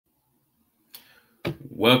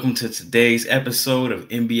Welcome to today's episode of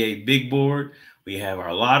NBA Big Board. We have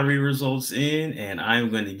our lottery results in, and I'm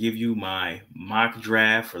going to give you my mock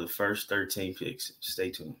draft for the first 13 picks.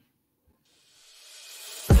 Stay tuned.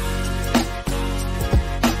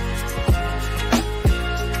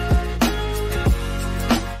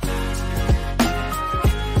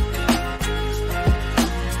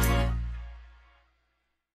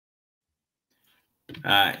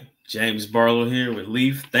 Hi, James Barlowe here with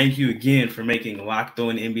Leif. Thank you again for making Locked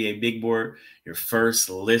On NBA Big Board your first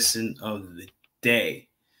listen of the day.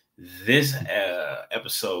 This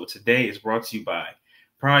episode today is brought to you by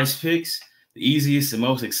PrizePicks, the easiest and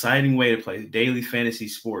most exciting way to play daily fantasy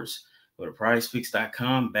sports. Go to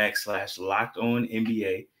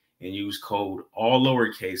prizepicks.com/LockedOnNBA and use code all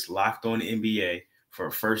lowercase LockedOnNBA for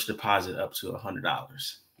a first deposit up to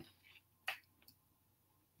 $100.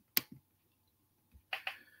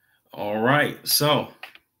 All right, so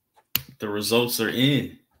the results are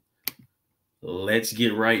in. Let's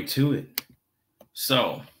get right to it.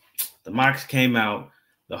 So the mocks came out.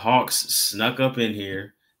 The Hawks snuck up in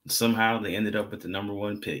here, and somehow they ended up with the number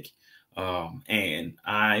one pick.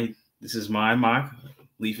 This is my mock.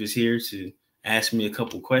 Leif is here to ask me a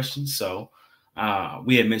couple questions. So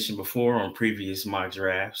we had mentioned before on previous mock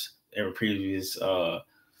drafts and previous, that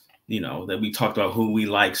we talked about who we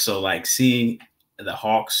like. So like seeing the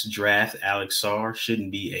Hawks draft Alex Sarr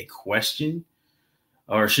shouldn't be a question,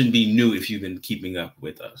 or shouldn't be new if you've been keeping up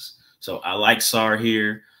with us. So I like Sarr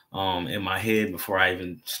here. In my head, before I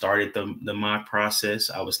even started the mock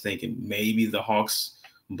process, I was thinking maybe the Hawks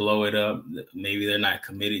blow it up. Maybe they're not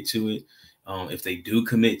committed to it. If they do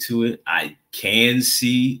commit to it, I can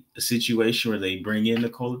see a situation where they bring in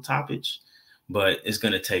Nikola Topic, but it's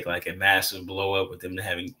going to take like a massive blow up with them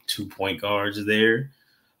having 2 point guards there.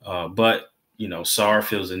 But Sarr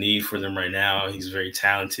feels a need for them right now. He's very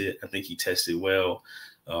talented. I think he tested well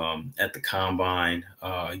at the combine.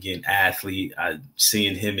 Again, athlete.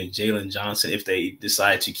 Seeing him and Jalen Johnson, if they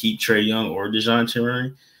decide to keep Trae Young or DeJounte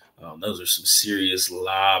Murray, those are some serious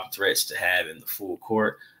lob threats to have in the full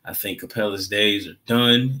court. I think Capela's days are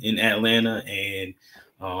done in Atlanta, and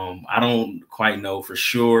I don't quite know for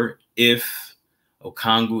sure if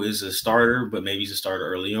Okongwu is a starter, but maybe he's a starter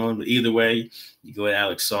early on. But either way, you go with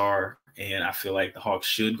Alex Sarr. And I feel like the Hawks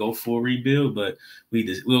should go full rebuild, but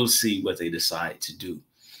we'll see what they decide to do.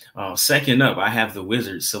 Second up, I have the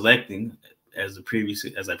Wizards selecting, as I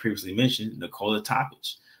previously mentioned, Nikola Topic.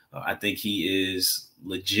 I think he is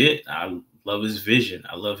legit. I love his vision.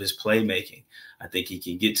 I love his playmaking. I think he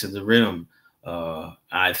can get to the rim.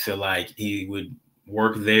 I feel like he would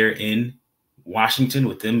work there in Washington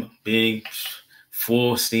with them being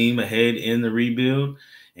full steam ahead in the rebuild.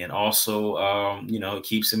 And also, it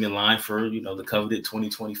keeps him in line for, the coveted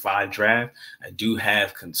 2025 draft. I do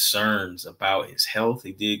have concerns about his health.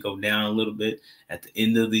 He did go down a little bit at the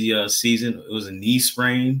end of the season. It was a knee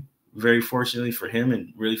sprain, very fortunately for him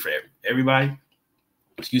and really for everybody,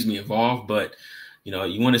 involved. But,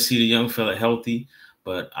 you want to see the young fella healthy.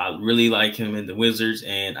 But I really like him in the Wizards,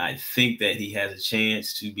 and I think that he has a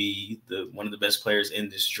chance to be one of the best players in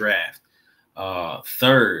this draft.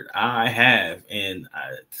 Third, I have, and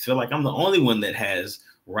I feel like I'm the only one that has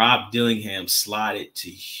Rob Dillingham slotted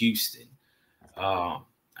to Houston.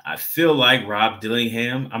 I feel like Rob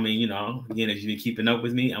Dillingham, again, if you've been keeping up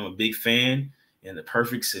with me, I'm a big fan. In the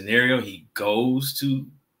perfect scenario, he goes to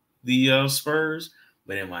the Spurs.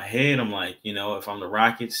 But in my head, I'm like, if I'm the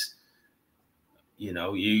Rockets,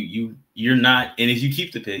 you're not. And if you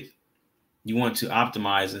keep the pick, you want to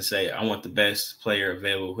optimize and say, I want the best player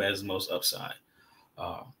available who has the most upside.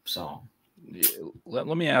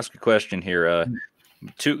 Let me ask a question here.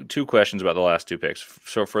 Two questions about the last two picks.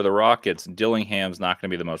 So for the Rockets, Dillingham's not going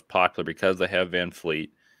to be the most popular because they have Van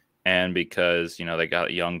Fleet and because, they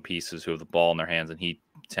got young pieces who have the ball in their hands, and he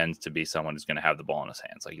tends to be someone who's going to have the ball in his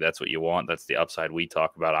hands. Like, that's what you want. That's the upside we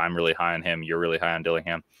talk about. I'm really high on him. You're really high on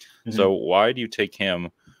Dillingham. Mm-hmm. So why do you take him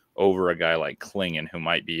over a guy like Clingan, who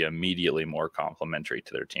might be immediately more complementary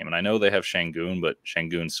to their team? And I know they have Şengün, but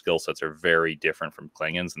Şengün's skill sets are very different from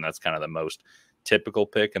Clingan's, and that's kind of the most typical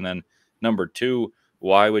pick. And then number two,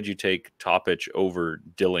 why would you take Topic over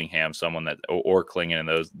Dillingham, someone that or Clingan? And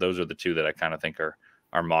those are the two that I kind of think are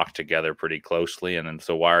mocked together pretty closely. And then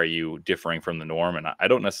so why are you differing from the norm? And I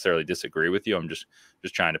don't necessarily disagree with you. I'm just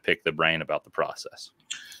trying to pick the brain about the process.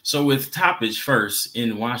 So with Topic first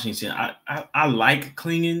in Washington, I like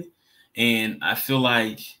Clingan, and I feel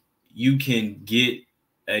like you can get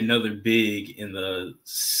another big in the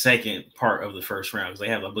second part of the first round because they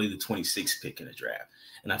have, I believe, the 26th pick in the draft.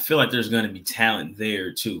 And I feel like there's going to be talent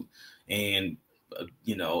there too. And,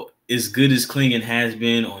 as good as Clingan has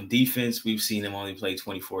been on defense, we've seen him only play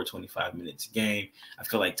 24, 25 minutes a game. I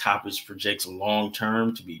feel like Toppich projects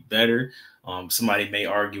long-term to be better. Somebody may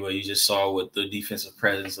argue, well, you just saw what the defensive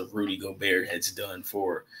presence of Rudy Gobert has done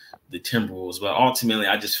for the Timberwolves. But ultimately,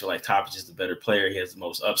 I just feel like Toppich is the better player. He has the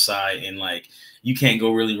most upside. And, like, you can't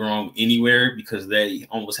go really wrong anywhere because they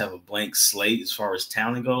almost have a blank slate as far as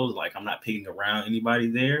talent goes. Like, I'm not picking around anybody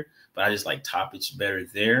there, but I just like Toppich better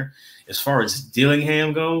there. As far as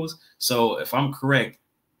Dillingham goes, so if I'm correct,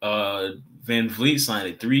 Van Vliet signed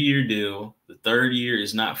a 3-year deal. The 3rd year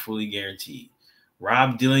is not fully guaranteed.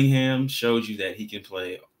 Rob Dillingham showed you that he can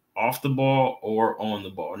play off the ball or on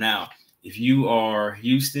the ball. Now, if you are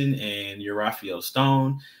Houston and you're Raphael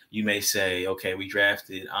Stone, you may say, okay, we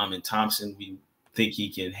drafted Amin Thompson. We think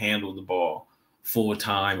he can handle the ball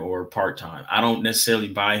full-time or part-time. I don't necessarily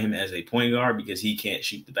buy him as a point guard because he can't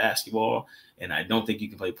shoot the basketball, and I don't think you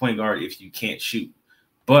can play point guard if you can't shoot.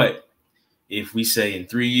 But if we say in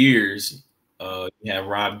 3 years, you have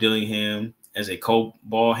Rob Dillingham as a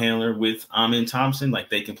co-ball handler with Amin Thompson, like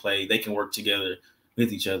they can work together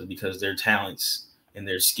with each other because their talents and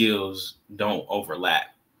their skills don't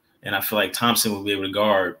overlap. And I feel like Thompson will be able to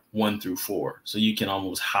guard 1 through 4. So you can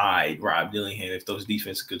almost hide Rob Dillingham if those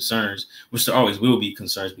defensive concerns, which there always will be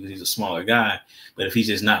concerns because he's a smaller guy. But if he's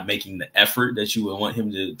just not making the effort that you would want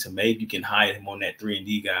him to make, you can hide him on that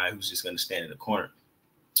 3-and-D guy who's just going to stand in the corner.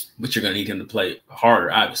 But you're going to need him to play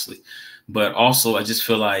harder, obviously. But also, I just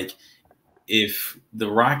feel like if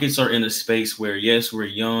the Rockets are in a space where, yes, we're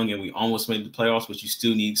young and we almost made the playoffs, but you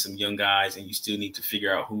still need some young guys and you still need to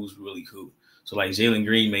figure out who's really who. So like Jalen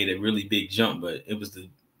Green made a really big jump, but it was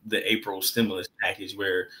the April stimulus package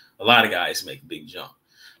where a lot of guys make a big jump.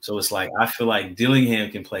 So it's like I feel like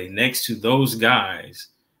Dillingham can play next to those guys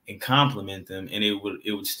and complement them, and it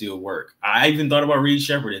would still work. I even thought about Reed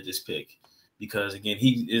Shepherd at this pick because, again,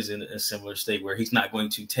 he is in a similar state where he's not going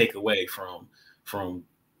to take away from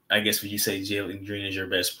I guess when you say Jalen Green is your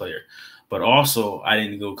best player. But also, I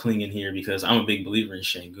didn't go Clingan here because I'm a big believer in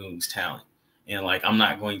Şengün's talent. And, like,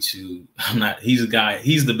 he's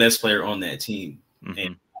the best player on that team. Mm-hmm. And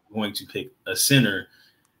I'm going to pick a center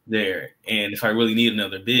there. And if I really need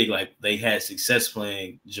another big, like, they had success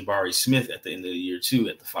playing Jabari Smith at the end of the year, too,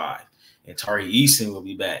 at the 5. And Tari Eason will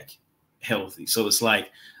be back healthy. So it's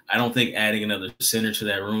like, I don't think adding another center to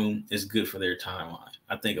that room is good for their timeline.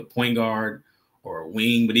 I think a point guard or a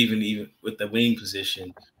wing, but even with the wing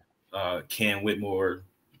position, Cam Whitmore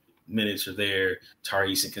minutes are there.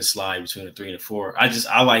 Tari Eason can slide between the 3 and the 4.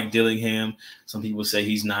 I like Dillingham. Some people say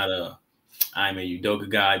he's not a Ime Udoka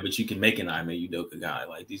guy, but you can make an Ime Udoka guy.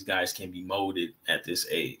 Like, these guys can be molded at this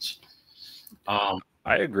age. I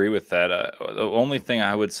agree with that. The only thing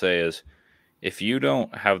I would say is if you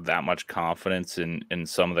don't have that much confidence in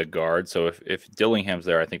some of the guards, so if Dillingham's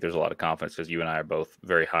there, I think there's a lot of confidence because you and I are both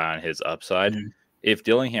very high on his upside. Mm-hmm. If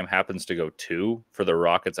Dillingham happens to go 2 for the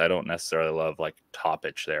Rockets, I don't necessarily love like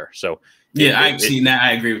Toppich there. So yeah,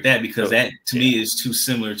 I agree with that because that to me is too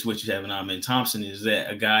similar to what you have in Amin Thompson, is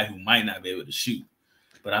that a guy who might not be able to shoot.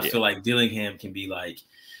 But I feel like Dillingham can be like,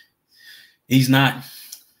 he's not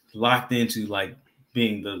locked into like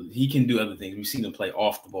being he can do other things. We've seen him play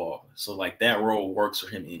off the ball. So like that role works for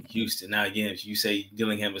him in Houston. Now, again, if you say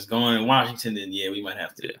Dillingham is gone in Washington, then we might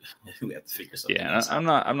have to figure something out.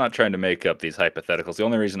 Yeah, I'm not trying to make up these hypotheticals. The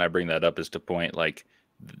only reason I bring that up is to point like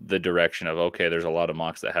the direction of, okay, there's a lot of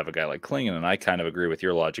mocks that have a guy like Clingan, and I kind of agree with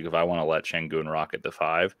your logic if I want to let Şengün rock at the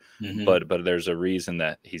 5. Mm-hmm. But there's a reason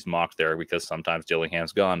that he's mocked there because sometimes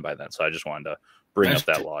Dillingham's gone by then. So I just wanted to bring up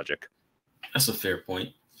that logic. That's a fair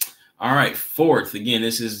point. All right, 4th. Again,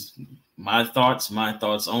 this is my thoughts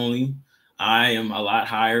only. I am a lot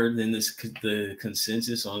higher than the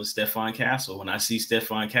consensus on Stephon Castle. When I see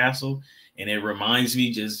Stephon Castle, and it reminds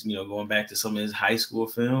me just, going back to some of his high school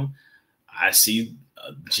film, I see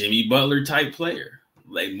a Jimmy Butler type player.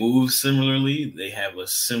 They move similarly. They have a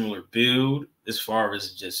similar build as far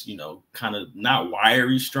as just, kind of not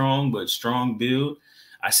wiry strong, but strong build.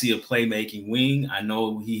 I see a playmaking wing. I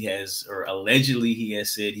know he has, or allegedly he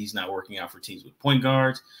has said he's not working out for teams with point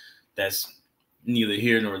guards. That's neither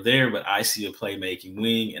here nor there, but I see a playmaking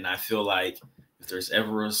wing. And I feel like if there's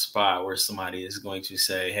ever a spot where somebody is going to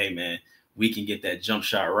say, hey, man, we can get that jump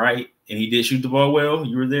shot right. And he did shoot the ball well.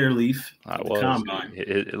 You were there, Leif. I was.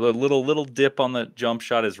 A little dip on the jump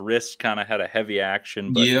shot. His wrist kind of had a heavy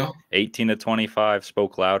action, but 18 to 25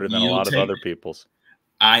 spoke louder than a lot of other people's.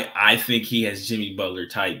 I think he has Jimmy Butler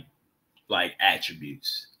type like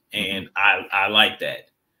attributes, and I like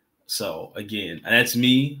that. So again, that's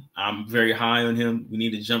me. I'm very high on him. We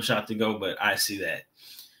need a jump shot to go, but I see that.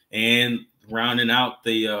 And rounding out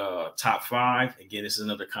the top 5. Again, this is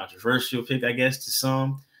another controversial pick, I guess, to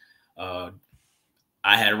some. I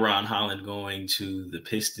had Ron Holland going to the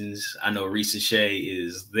Pistons. I know Reese Shea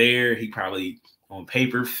is there. He probably, on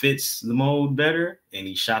paper, fits the mold better, and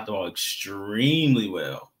he shot the ball extremely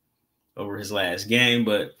well over his last game,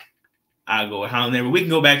 but I'll go with Holland there. But we can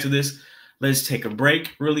go back to this. Let's take a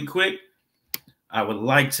break really quick. I would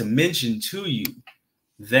like to mention to you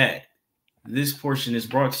that this portion is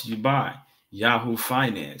brought to you by Yahoo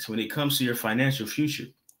Finance. When it comes to your financial future,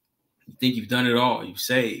 you think you've done it all. You've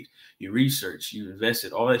saved, you researched, you've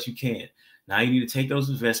invested all that you can. Now you need to take those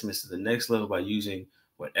investments to the next level by using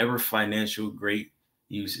whatever financial great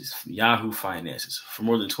uses. Yahoo Finances. For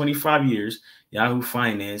more than 25 years, Yahoo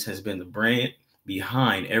Finance has been the brand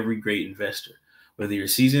behind every great investor. Whether you're a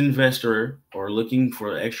seasoned investor or looking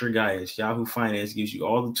for extra guidance, Yahoo Finance gives you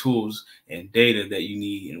all the tools and data that you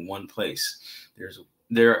need in one place.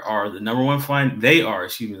 They are the number one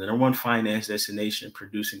finance destination,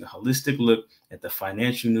 producing a holistic look at the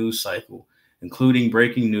financial news cycle, including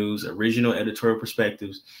breaking news, original editorial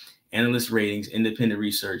perspectives, analyst ratings, independent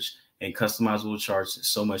research, and customizable charts, and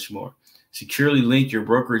so much more. Securely link your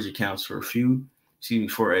brokerage accounts for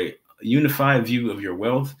a unified view of your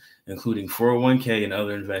wealth, including 401k and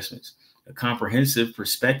other investments. A comprehensive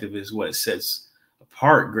perspective is what sets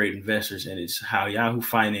apart great investors, and it's how Yahoo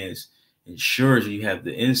Finance ensures you have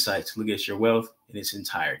the insight to look at your wealth in its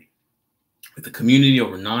entirety. With a community of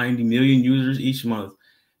over 90 million users each month,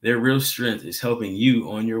 their real strength is helping you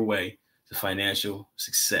on your way to financial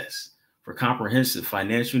success. For comprehensive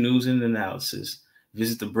financial news and analysis,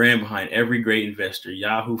 visit the brand behind every great investor,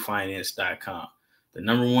 yahoofinance.com. The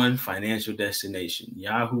number one financial destination,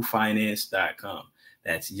 yahoofinance.com.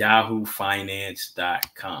 That's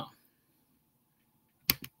yahoofinance.com.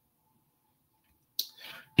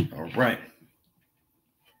 All right.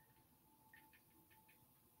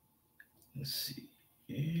 Let's see.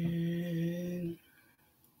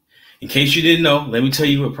 In case you didn't know, let me tell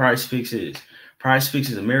you what PrizePicks is. PrizePicks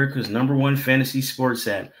is America's number one fantasy sports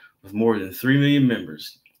app with more than 3 million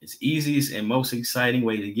members. It's the easiest and most exciting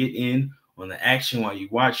way to get in on the action while you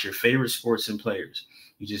watch your favorite sports and players.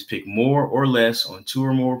 You just pick more or less on 2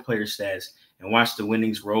 or more player stats and watch the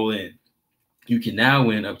winnings roll in. You can now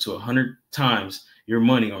win up to 100 times your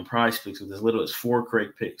money on PrizePicks with as little as 4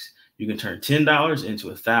 correct picks. You can turn $10 into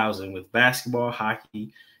 $1,000 with basketball,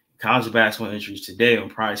 hockey, college basketball entries today on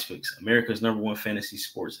PrizePicks, America's number one fantasy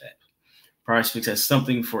sports app. PrizePicks has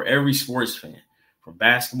something for every sports fan, from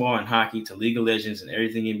basketball and hockey to League of Legends and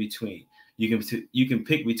everything in between. You can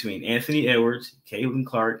pick between Anthony Edwards, Caitlin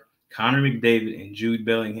Clark, Connor McDavid, and Jude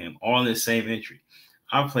Bellingham, all in the same entry.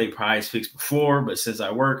 I've played PrizePicks before, but since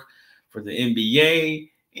I work for the NBA,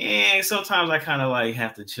 and sometimes I kind of like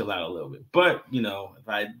have to chill out a little bit. But, you know,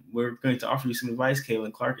 we're going to offer you some advice.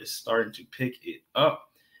 Caitlin Clark is starting to pick it up,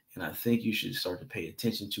 and I think you should start to pay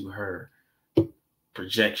attention to her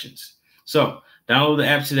projections. So download the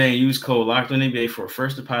app today and use code LOCKEDONNBA for a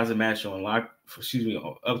first deposit match on up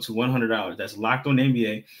to $100. That's Locked On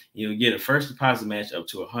NBA. You'll get a first deposit match up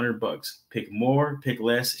to $100. Pick more, pick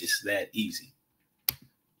less. It's that easy.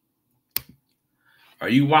 Are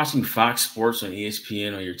you watching Fox Sports on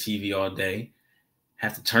ESPN on your TV all day?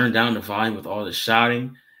 Have to turn down the volume with all the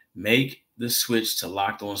shouting? Make the switch to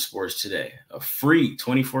Locked On Sports today, a free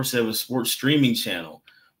 24/7 sports streaming channel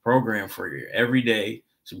program for your everyday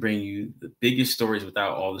to bring you the biggest stories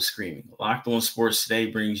without all the screaming. Locked On Sports today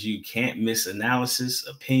brings you can't-miss analysis,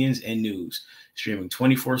 opinions, and news, streaming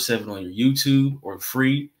 24/7 on your YouTube or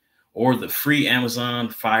the free Amazon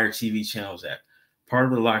Fire TV channels app. Part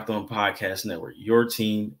of the Locked On Podcast Network, your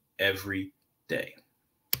team every day.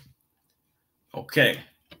 Okay,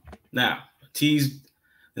 now, teased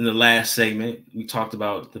in the last segment, we talked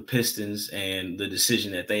about the Pistons and the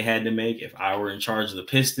decision that they had to make. If I were in charge of the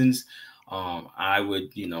Pistons, I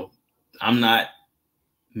would, I'm not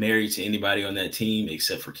married to anybody on that team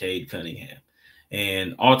except for Cade Cunningham.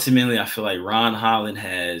 And ultimately, I feel like Ron Holland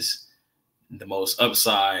has the most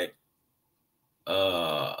upside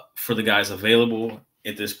for the guys available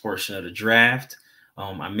at this portion of the draft.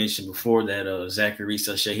 I mentioned before that Zachary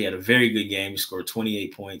Sachet, he had a very good game. He scored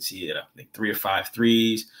 28 points. He had, I think, 3 or 5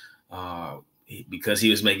 threes. Because he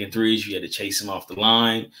was making threes, you had to chase him off the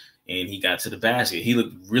line, and he got to the basket. He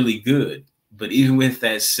looked really good. But even with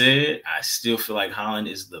that said, I still feel like Holland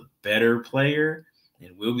is the better player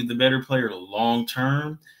and will be the better player long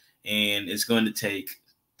term. And it's going to take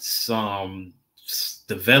some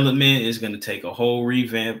development. It's going to take a whole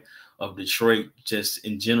revamp of Detroit just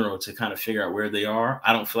in general to kind of figure out where they are.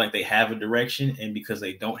 I don't feel like they have a direction. And because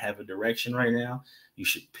they don't have a direction right now, you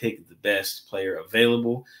should pick the best player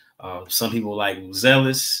available. Some people like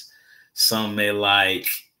Zealous. Some may like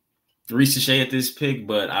Ricochet at this pick,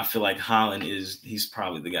 but I feel like Holland he's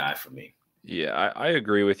probably the guy for me. Yeah, I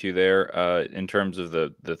agree with you there. In terms of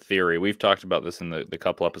the theory, we've talked about this in the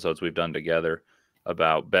couple episodes we've done together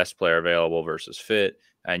about best player available versus fit.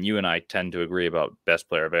 And you and I tend to agree about best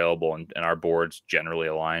player available, and our boards generally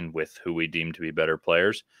align with who we deem to be better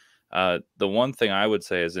players. The one thing I would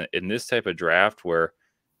say is in this type of draft where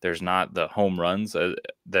there's not the home runs,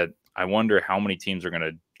 that I wonder how many teams are going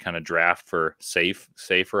to kind of draft for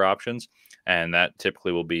safer options. And that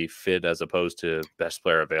typically will be fit as opposed to best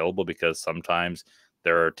player available, because sometimes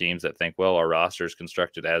there are teams that think, well, our roster is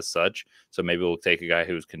constructed as such, so maybe we'll take a guy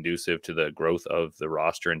who's conducive to the growth of the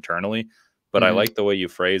roster internally. But I like the way you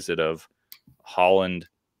phrase it of Holland's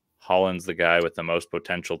the guy with the most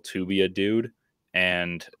potential to be a dude,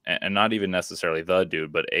 and not even necessarily the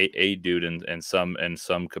dude, but a dude in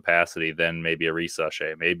some capacity, then maybe a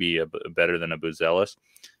Ricochet, maybe better than a Buzelis.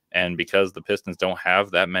 And because the Pistons don't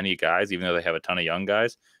have that many guys, even though they have a ton of young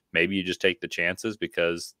guys, maybe you just take the chances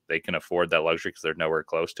because they can afford that luxury because they're nowhere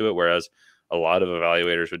close to it. Whereas a lot of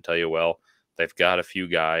evaluators would tell you, well, they've got a few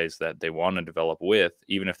guys that they want to develop with,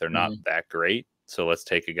 even if they're not that great. So let's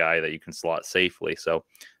take a guy that you can slot safely. So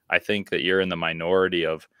I think that you're in the minority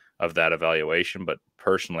of that evaluation. But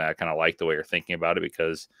personally, I kind of like the way you're thinking about it,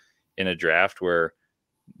 because in a draft where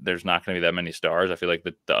there's not going to be that many stars, I feel like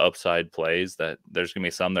the upside plays that there's going to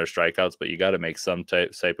be some that are strikeouts, but you got to make some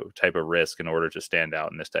type of risk in order to stand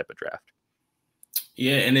out in this type of draft.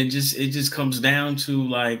 Yeah, and it just comes down to,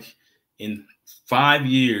 like, in 5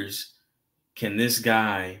 years, can this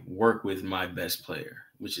guy work with my best player,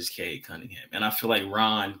 which is Cade Cunningham? And I feel like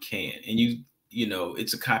Ron can. And you know,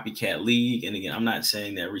 it's a copycat league. And again, I'm not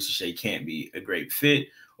saying that Ricochet can't be a great fit,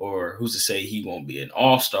 or who's to say he won't be an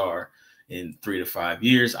all-star in 3 to 5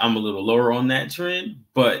 years. I'm a little lower on that trend,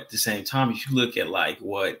 but at the same time, if you look at like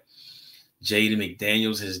what Jaden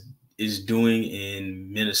McDaniels is doing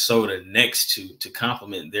in Minnesota next to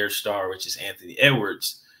complement their star, which is Anthony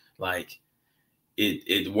Edwards, like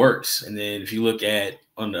it works. And then if you look at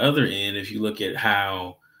on the other end, if you look at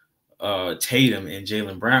how Tatum and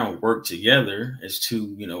Jaylen Brown work together as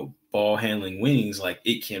two, you know, ball handling wings, like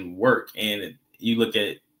it can work. And you look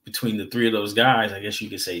at between the three of those guys, I guess you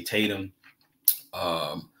could say Tatum,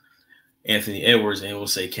 Anthony Edwards, and we'll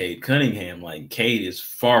say Cade Cunningham. Like Cade is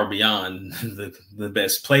far beyond the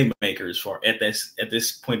best playmaker as far at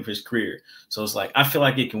this point of his career. So it's like I feel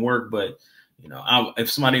like it can work, but you know,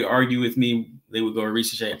 if somebody argue with me, they would go to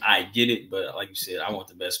Ricochet. I get it, but like you said, I want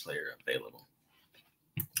the best player available.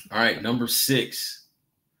 All right, number 6.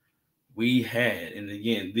 We had, and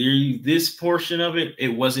again, this portion of it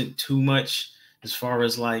wasn't too much as far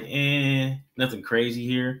as like, nothing crazy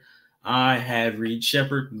here. I had Reed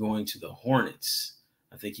Sheppard going to the Hornets.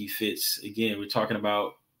 I think he fits. Again, we're talking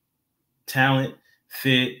about talent,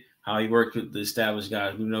 fit, how he worked with the established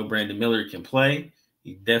guys. We know Brandon Miller can play.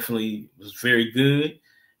 He definitely was very good.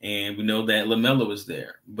 And we know that LaMelo was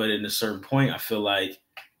there. But at a certain point, I feel like,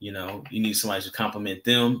 you know, you need somebody to complement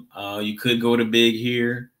them. You could go to big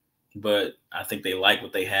here, but I think they like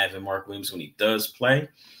what they have in Mark Williams when he does play.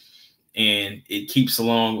 And it keeps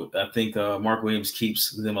along with, I think Mark Williams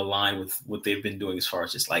keeps them aligned with what they've been doing as far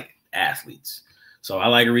as just like athletes. So I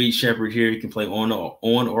like Reed Sheppard here. He can play on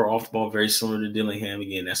or off the ball, very similar to Dillingham.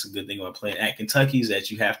 Again, that's a good thing about playing at Kentucky is that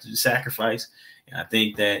you have to sacrifice. And I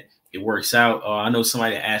think that it works out. I know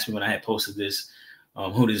somebody asked me when I had posted this,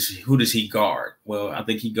 who does he guard? Well, I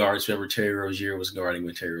think he guards whoever Terry Rozier was guarding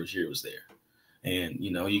when Terry Rozier was there. And,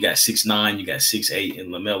 you know, you got 6'9", you got 6'8", and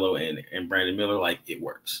LaMelo and Brandon Miller. Like, it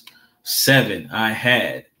works. 7, I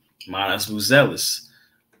had Manas Buzelis.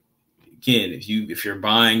 Again, if you're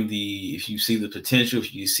buying if you see the potential,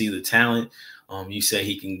 if you see the talent, you say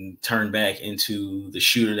he can turn back into the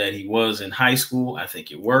shooter that he was in high school. I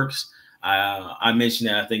think it works. I mentioned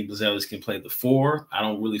that I think Buzelis can play the 4. I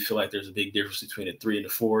don't really feel like there's a big difference between a 3 and a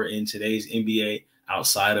 4 in today's NBA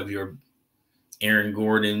outside of your Aaron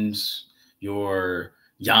Gordons, your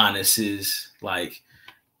Giannis's. Like,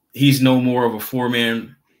 he's no more of a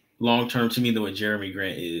 4-man long-term to me than what Jeremy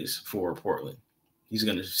Grant is for Portland. He's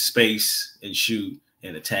going to space and shoot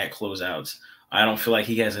and attack closeouts. I don't feel like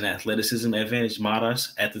he has an athleticism advantage,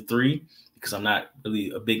 Madas, at the 3, because I'm not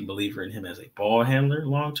really a big believer in him as a ball handler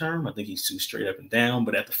long-term. I think he's too straight up and down.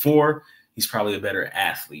 But at the 4, he's probably a better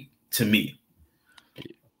athlete to me.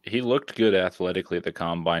 He looked good athletically at the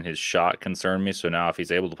combine. His shot concerned me. So now if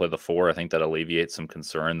he's able to play the 4, I think that alleviates some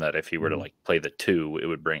concern that if he were to like play the 2, it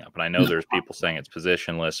would bring up. And I know there's people saying it's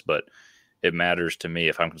positionless, but it matters to me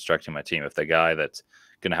if I'm constructing my team. If the guy that's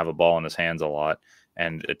going to have a ball in his hands a lot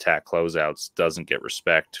and attack closeouts doesn't get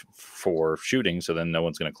respect for shooting. So then no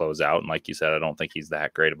one's going to close out. And like you said, I don't think he's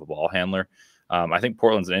that great of a ball handler. I think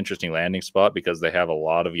Portland's an interesting landing spot because they have a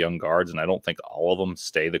lot of young guards, and I don't think all of them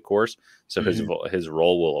stay the course. So his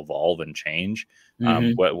role will evolve and change,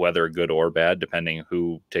 whether good or bad, depending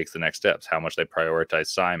who takes the next steps, how much they prioritize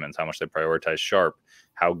Simons, how much they prioritize Sharp,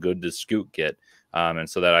 how good does Scoot get. And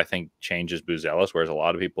so that I think changes Buzelis, whereas a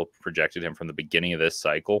lot of people projected him from the beginning of this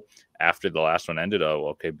cycle after the last one ended. Oh,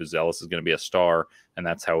 okay, Buzelis is going to be a star, and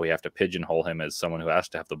that's how we have to pigeonhole him as someone who has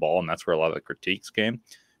to have the ball, and that's where a lot of the critiques came.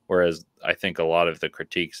 Whereas I think a lot of the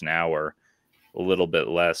critiques now are a little bit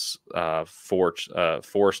less forced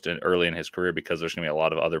early in his career because there's going to be a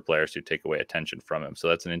lot of other players who take away attention from him. So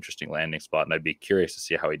that's an interesting landing spot, and I'd be curious to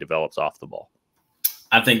see how he develops off the ball.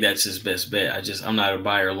 I think that's his best bet. I'm not a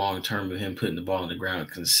buyer long term of him putting the ball on the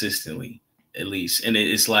ground consistently, at least. And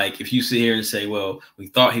it's like if you sit here and say, well, we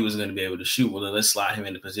thought he was going to be able to shoot, well, then let's slide him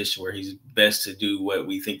in a position where he's best to do what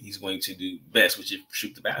we think he's going to do best, which is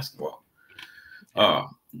shoot the basketball.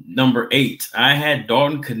 Number 8, I had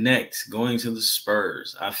Dalton Connect going to the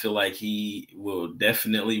Spurs. I feel like he will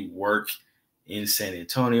definitely work in San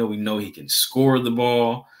Antonio. We know he can score the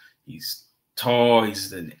ball. He's tall.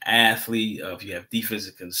 He's an athlete. If you have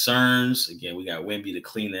defensive concerns, again, we got Wemby to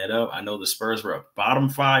clean that up. I know the Spurs were a bottom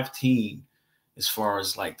 5 team as far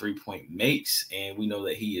as like 3-point makes, and we know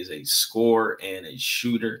that he is a scorer and a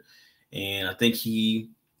shooter, and I think he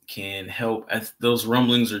can help. Those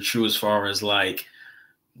rumblings are true as far as like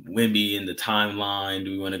Wemby in the timeline.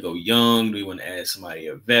 Do we want to go young? Do we want to add somebody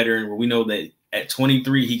a veteran? Well, we know that at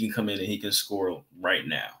 23 he can come in and he can score right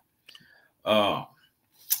now.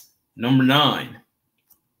 Number 9,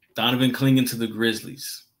 Donovan Clingan to the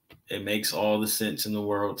Grizzlies. It makes all the sense in the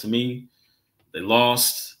world to me. They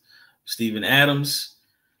lost Steven Adams.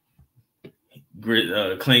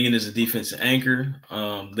 Clingan is a defensive anchor.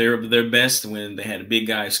 They're their best when they had a big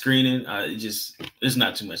guy screening. There's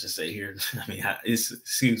not too much to say here. I mean, it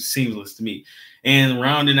seems seamless to me. And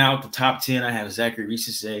rounding out the top 10, I have Zachary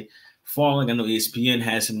Risache falling. I know ESPN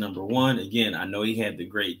has him number 1. Again, I know he had the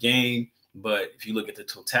great game, but if you look at the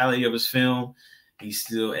totality of his film, he's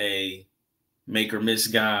still a make or miss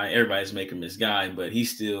guy. Everybody's make or miss guy, but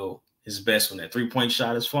he's still his best when that 3-point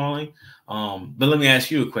shot is falling. But let me ask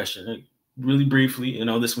you a question. Really briefly,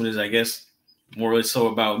 this one is, I guess, more or so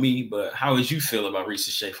about me, but how would you feel about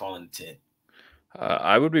Risache falling to 10?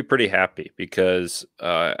 I would be pretty happy because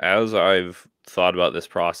as I've thought about this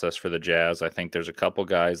process for the Jazz, I think there's a couple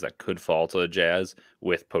guys that could fall to the Jazz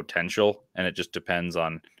with potential, and it just depends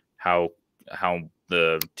on how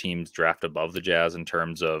the teams draft above the Jazz in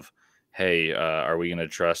terms of, hey, are we going to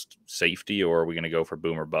trust safety or are we going to go for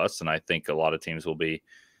boom or bust? And I think a lot of teams will be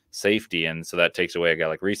safety, and so that takes away a guy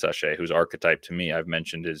like Risache, whose archetype to me, I've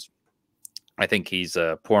mentioned, is I think he's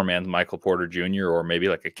a poor man's Michael Porter Jr. or maybe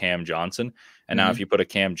like a Cam Johnson. And now if you put a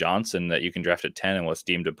Cam Johnson that you can draft at 10 and what's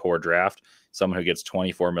deemed a poor draft, someone who gets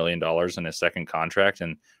 $24 million in his second contract,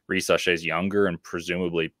 and Risache is younger and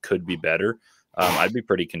presumably could be better, I'd be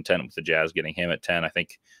pretty content with the Jazz getting him at 10. I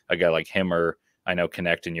think a guy like him, or I know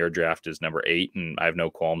Connect in your draft is number 8, and I have no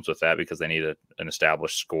qualms with that because they need an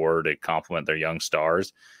established scorer to complement their young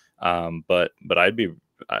stars. But I'd be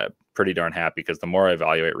pretty darn happy because the more I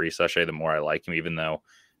evaluate Risache, the more I like him, even though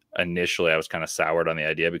initially I was kind of soured on the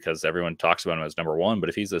idea because everyone talks about him as number 1. But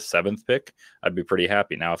if he's the 7th pick, I'd be pretty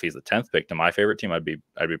happy. Now, if he's the 10th pick to my favorite team, I'd be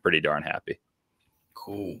pretty darn happy.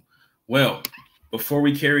 Cool. Well, before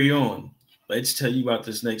we carry on, let's tell you about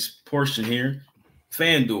this next portion here.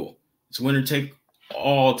 FanDuel. It's winner take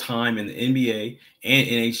all time in the NBA and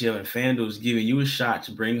NHL, and FanDuel is giving you a shot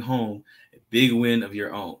to bring home a big win of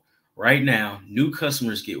your own. Right now, new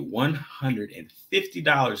customers get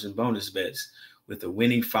 $150 in bonus bets with a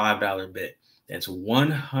winning $5 bet. That's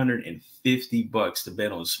 $150 to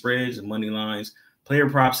bet on spreads and money lines, player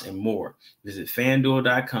props, and more. Visit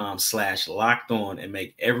FanDuel.com/locked-on and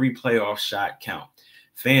make every playoff shot count.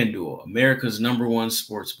 FanDuel, America's #1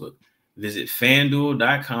 sportsbook. Visit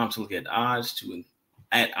FanDuel.com to look at odds to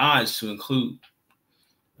include.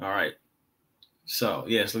 All right. So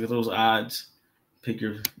yes, look at those odds. Pick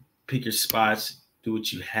your spots. Do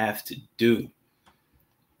what you have to do.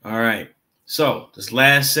 All right. So this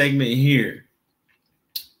last segment here,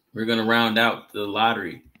 we're gonna round out the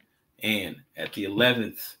lottery, and at the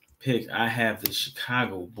 11th pick, I have the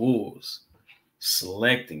Chicago Bulls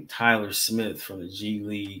selecting Tyler Smith from the G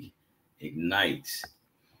League Ignite.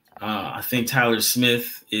 I think Tyler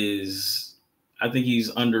Smith he's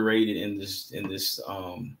underrated in this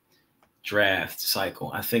draft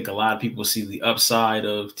cycle. I think a lot of people see the upside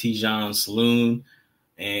of Tijon Saloon,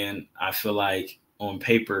 and I feel like on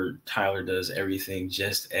paper, Tyler does everything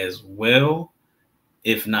just as well,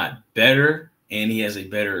 if not better, and he has a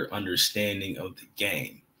better understanding of the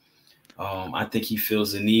game. I think he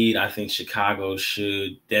feels the need. I think Chicago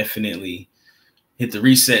should definitely hit the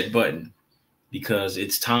reset button because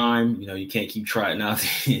it's time. You know, you can't keep trying out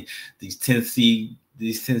these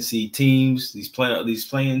 10th seed teams, these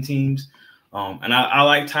playing teams. And I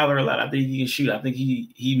like Tyler a lot. I think he can shoot. I think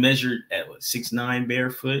he measured at 6'9"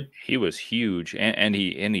 barefoot. He was huge, and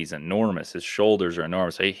he's enormous. His shoulders are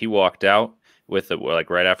enormous. He walked out with the,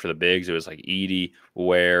 like, right after the bigs. It was like Edey,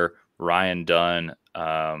 Ware, Ryan Dunn,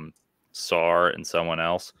 Sar, and someone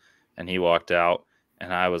else, and he walked out.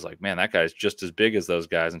 And I was like, man, that guy's just as big as those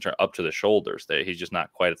guys and up to the shoulders. He's just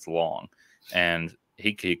not quite as long. And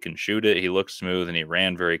he can shoot it. He looks smooth, and he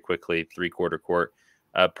ran very quickly, three-quarter court.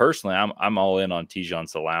 Personally, I'm all in on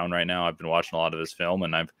Tijan Salaun right now. I've been watching a lot of his film,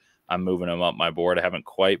 and I'm moving him up my board. I haven't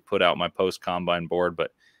quite put out my post-combine board,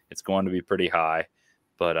 but it's going to be pretty high.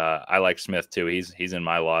 But I like Smith too. He's in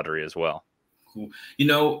my lottery as well. Cool. You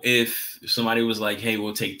know, if somebody was like, hey,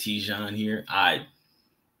 we'll take Tijan here, I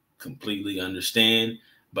completely understand,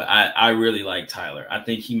 but I really like Tyler. I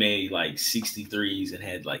think he made like 63s and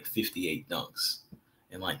had like 58 dunks,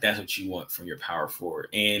 and like that's what you want from your power forward.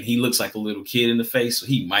 And he looks like a little kid in the face, so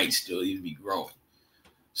he might still even be growing.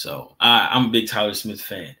 So I'm a big Tyler Smith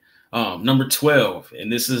fan. Number 12, and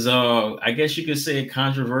this is I guess you could say a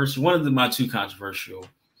controversial, one of my two controversial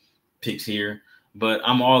picks here, but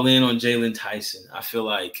I'm all in on Jalen Tyson. I feel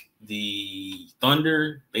like the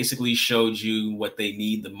Thunder basically showed you what they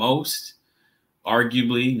need the most,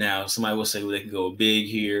 arguably. Now, somebody will say, well, they can go big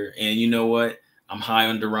here. And you know what? I'm high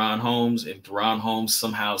on Deron Holmes. If Deron Holmes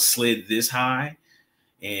somehow slid this high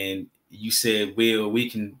and you said, well, we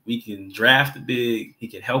can draft the big, he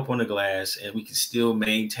can help on the glass, and we can still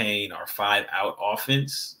maintain our 5-out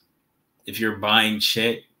offense. If you're buying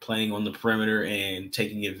Chet, playing on the perimeter and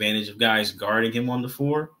taking advantage of guys guarding him on the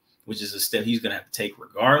floor, which is a step he's going to have to take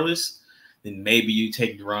regardless, then maybe you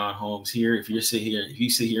take Deron Holmes here. If you sit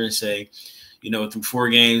here and say, you know, through 4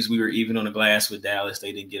 games, we were even on the glass with Dallas.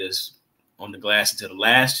 They didn't get us on the glass until the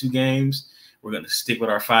last 2 games. We're going to stick with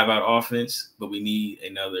our 5-out offense, but we need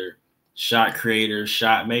another shot creator,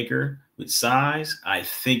 shot maker with size. I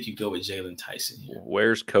think you go with Jalen Tyson here.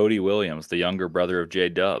 Where's Cody Williams, the younger brother of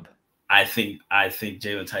J-Dub? I think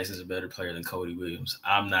Jalen Tyson is a better player than Cody Williams.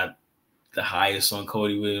 I'm not the highest on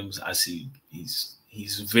Cody Williams. I see he's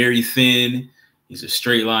very thin. He's a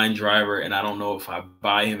straight line driver, and I don't know if I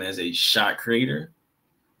buy him as a shot creator.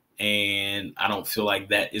 And I don't feel like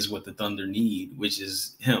that is what the Thunder need, which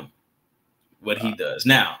is him, what he does.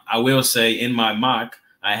 Now, I will say in my mock,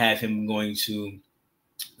 I have him going to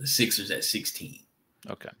the Sixers at 16.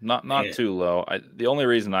 Okay, not too low. The only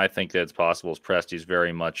reason I think that it's possible is Presti's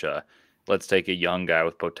very much let's take a young guy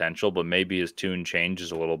with potential, but maybe his tune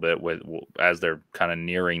changes a little bit as they're kind of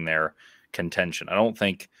nearing their contention. I don't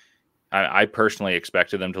think I personally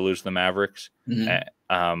expected them to lose to the Mavericks,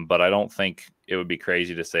 but I don't think it would be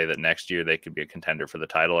crazy to say that next year they could be a contender for the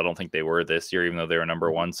title. I don't think they were this year, even though they were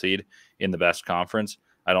number 1 seed in the best conference.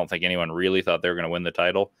 I don't think anyone really thought they were going to win the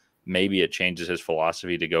title. Maybe it changes his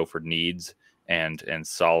philosophy to go for needs and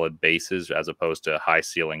solid bases as opposed to high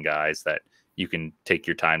ceiling guys that you can take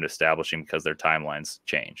your time to establishing because their timelines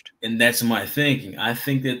changed. And that's my thinking. I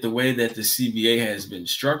think that the way that the CBA has been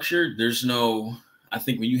structured, I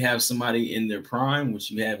think when you have somebody in their prime,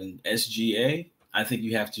 which you have in SGA, I think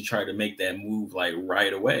you have to try to make that move like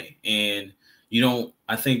right away. And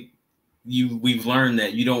we've learned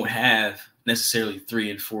that you don't have necessarily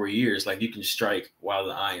 3 and 4 years. Like, you can strike while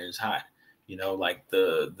the iron's hot. You know, like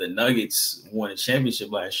the Nuggets won a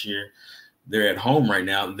championship last year. They're at home right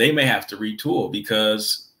now. They may have to retool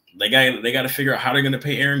because they got to figure out how they're going to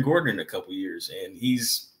pay Aaron Gordon in a couple years, and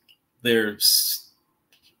he's their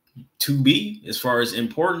 2B as far as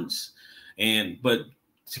importance. But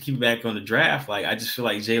to keep back on the draft, like, I just feel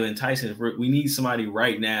like Jalen Tyson, we need somebody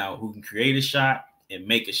right now who can create a shot and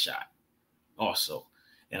make a shot also.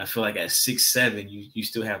 And I feel like at 6'7", you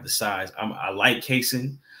still have the size. I like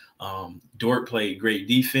Kaysen. Dort played great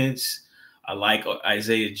defense. I like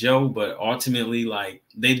Isaiah Joe, but ultimately, like,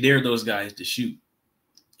 they dare those guys to shoot.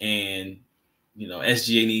 And, you know,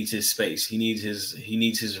 SGA needs his space. He needs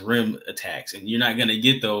his rim attacks, and you're not going to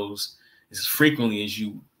get those as frequently as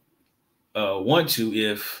you want to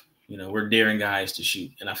if, you know, we're daring guys to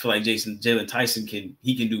shoot. And I feel like Jalen Tyson can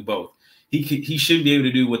do both. He should be able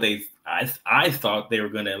to do what I thought they were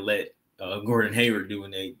going to let Gordon Hayward do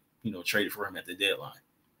when they, you know, traded for him at the deadline.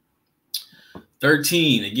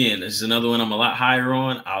 13, again, this is another one I'm a lot higher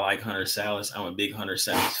on. I like Hunter Salas. I'm a big Hunter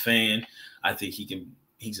Salas fan. I think he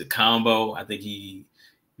he's a combo. I think he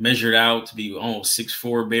measured out to be almost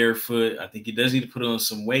 6'4" barefoot. I think he does need to put on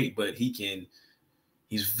some weight, but he's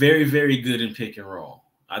very, very good in pick and roll.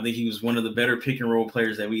 I think he was one of the better pick and roll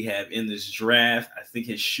players that we have in this draft. I think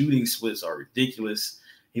his shooting splits are ridiculous.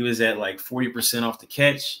 He was at like 40% off the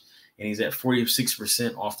catch, and he's at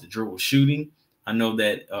 46% off the dribble shooting. I know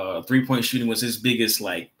that 3-point shooting was his biggest,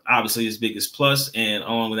 obviously his biggest plus, and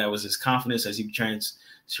along with that was his confidence as he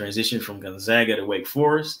transitioned from Gonzaga to Wake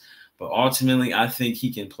Forest. But ultimately, I think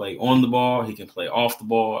he can play on the ball, he can play off the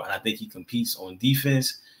ball, and I think he competes on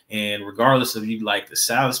defense. And regardless of you like the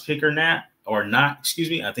Salas pick or not,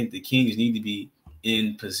 I think the Kings need to be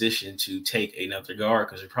in position to take another guard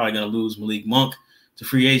because they're probably going to lose Malik Monk to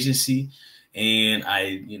free agency. And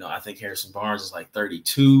I think Harrison Barnes is like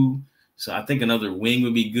 32. So I think another wing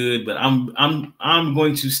would be good, but I'm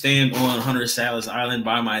going to stand on Hunter Salas Island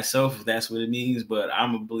by myself if that's what it means. But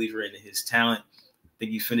I'm a believer in his talent. I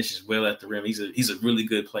think he finishes well at the rim. He's a really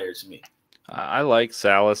good player to me. I like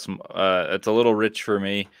Salas. It's a little rich for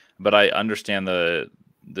me, but I understand the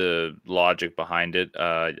logic behind it.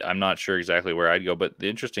 I'm not sure exactly where I'd go, but the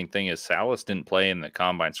interesting thing is Salas didn't play in the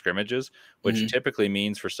combine scrimmages, which typically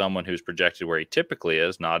means for someone who's projected where he typically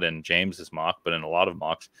is, not in James's mock, but in a lot of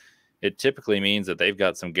mocks, it typically means that they've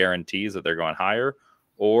got some guarantees that they're going higher,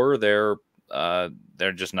 or they're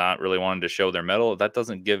just not really wanting to show their mettle. That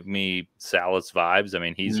doesn't give me Salas vibes. I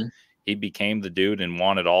mean, he became the dude and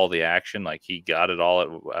wanted all the action. Like he got it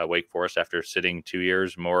all at Wake Forest after sitting 2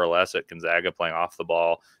 years more or less at Gonzaga, playing off the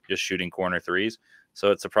ball, just shooting corner threes. So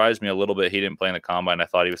it surprised me a little bit. He didn't play in the combine. I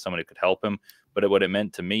thought he was someone who could help him. But what it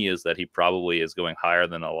meant to me is that he probably is going higher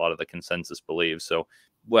than a lot of the consensus believes. So,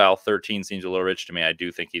 13 seems a little rich to me. I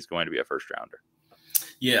do think he's going to be a first rounder.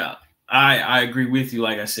 Yeah, I agree with you.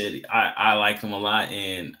 Like I said, I like him a lot.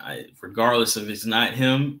 And regardless of it's not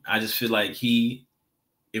him, I just feel like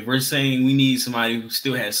if we're saying we need somebody who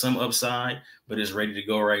still has some upside, but is ready to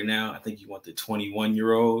go right now, I think you want the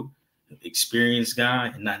 21-year-old experienced guy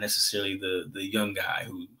and not necessarily the young guy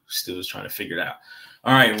who still is trying to figure it out.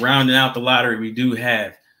 All right, rounding out the lottery, we do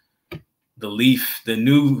have the Leaf, the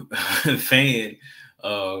new fan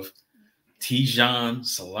of Tijan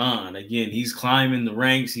Salon. Again, he's climbing the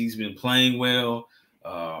ranks. He's been playing well.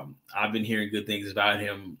 I've been hearing good things about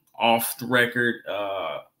him off the record.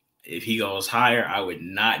 If he goes higher, I would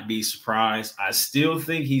not be surprised. I still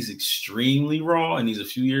think he's extremely raw and he's a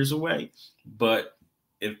few years away. But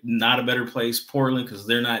if not a better place, Portland, because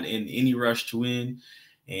they're not in any rush to win.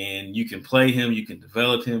 And you can play him, you can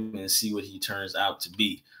develop him, and see what he turns out to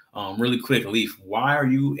be. Really quick, Leif, why are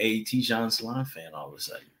you a Tijan Salon fan all of a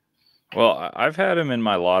sudden? Well, I've had him in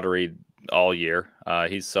my lottery all year.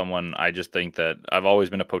 He's someone I just think that I've always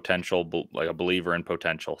been a believer in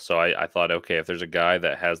potential. So I thought, okay, if there's a guy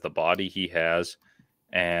that has the body he has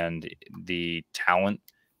and the talent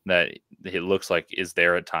that it looks like is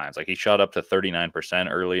there at times. Like he shot up to 39%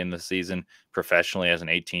 early in the season professionally as an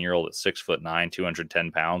 18-year-old at 6'9",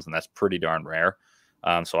 210 pounds, and that's pretty darn rare.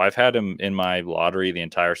 So I've had him in my lottery the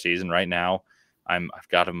entire season. Right now, I've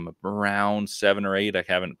got him around 7 or 8. I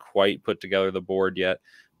haven't quite put together the board yet,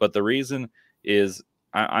 but the reason is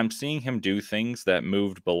I'm seeing him do things that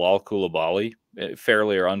moved Bilal Coulibaly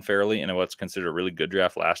fairly or unfairly in what's considered a really good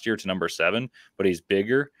draft last year to number 7, but he's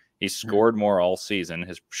bigger. He scored more all season.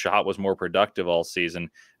 His shot was more productive all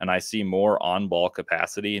season. And I see more on-ball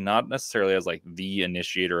capacity, not necessarily as like the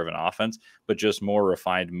initiator of an offense, but just more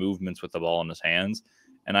refined movements with the ball in his hands.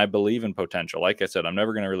 And I believe in potential. Like I said, I'm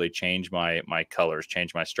never going to really change my colors,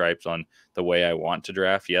 change my stripes on the way I want to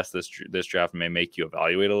draft. Yes, this draft may make you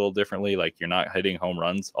evaluate a little differently. Like you're not hitting home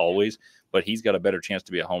runs always, but he's got a better chance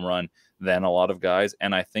to be a home run than a lot of guys.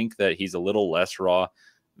 And I think that he's a little less raw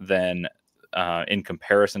than in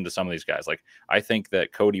comparison to some of these guys. Like I think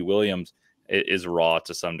that Cody Williams is raw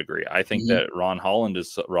to some degree. I think that Ron Holland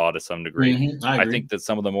is raw to some degree. I think that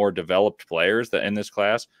some of the more developed players that in this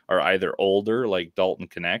class are either older, like Dalton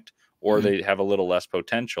Connect, or they have a little less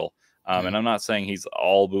potential. And I'm not saying he's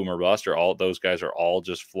all boom or bust, or all those guys are all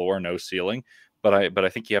just floor, no ceiling. But I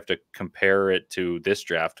think you have to compare it to this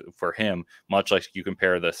draft for him, much like you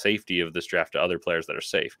compare the safety of this draft to other players that are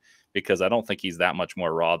safe, because I don't think he's that much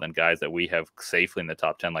more raw than guys that we have safely in the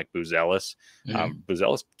top 10, like Buzelis.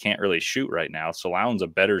 Buzelis can't really shoot right now. Saloun's a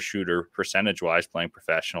better shooter percentage-wise playing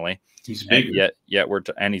professionally. He's bigger.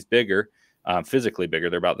 And he's bigger, physically bigger.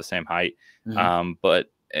 They're about the same height. But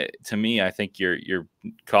to me, I think you're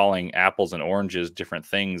calling apples and oranges different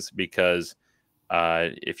things because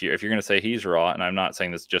If you're going to say he's raw, and I'm not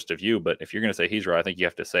saying this just of you, but if you're going to say he's raw, I think you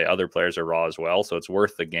have to say other players are raw as well. So it's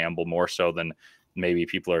worth the gamble more so than maybe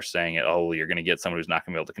people are saying it. Oh, you're going to get someone who's not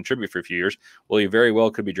going to be able to contribute for a few years. Well, you very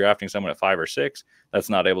well could be drafting someone at 5 or 6 that's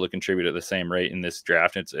not able to contribute at the same rate in this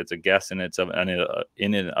draft. It's a guess in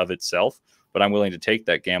and of itself, but I'm willing to take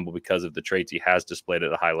that gamble because of the traits he has displayed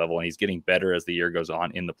at a high level, and he's getting better as the year goes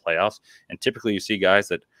on in the playoffs. And typically, you see guys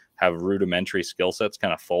that have rudimentary skill sets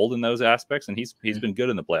kind of fold in those aspects, and he's been good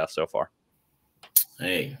in the playoffs so far.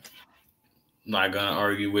 Hey, I'm not gonna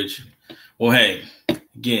argue with you. Well, hey,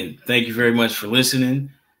 again, thank you very much for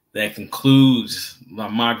listening. That concludes my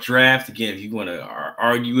mock draft. Again, if you want to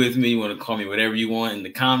argue with me, you want to call me whatever you want in the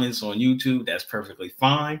comments on YouTube, that's perfectly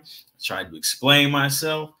fine. I tried to explain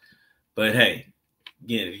myself, but hey,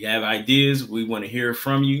 again, if you have ideas, we want to hear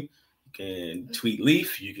from you. You can tweet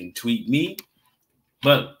Leif, you can tweet me.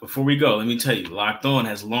 But before we go, let me tell you, Locked On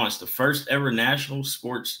has launched the first ever national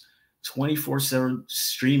sports 24/7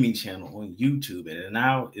 streaming channel on YouTube, and it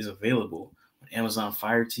now is available on Amazon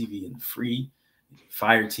Fire TV and the free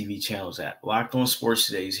Fire TV channels app. Locked On Sports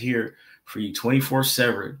Today is here for you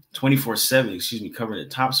 24/7, covering the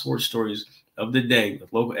top sports stories of the day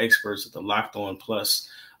with local experts at the Locked On Plus,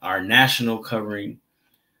 our national covering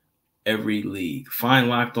every league. Find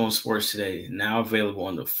Locked On Sports Today, now available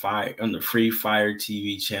on the free Fire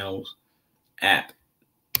TV channels app.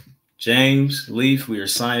 James, Leif, we are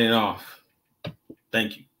signing off.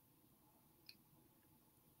 Thank you.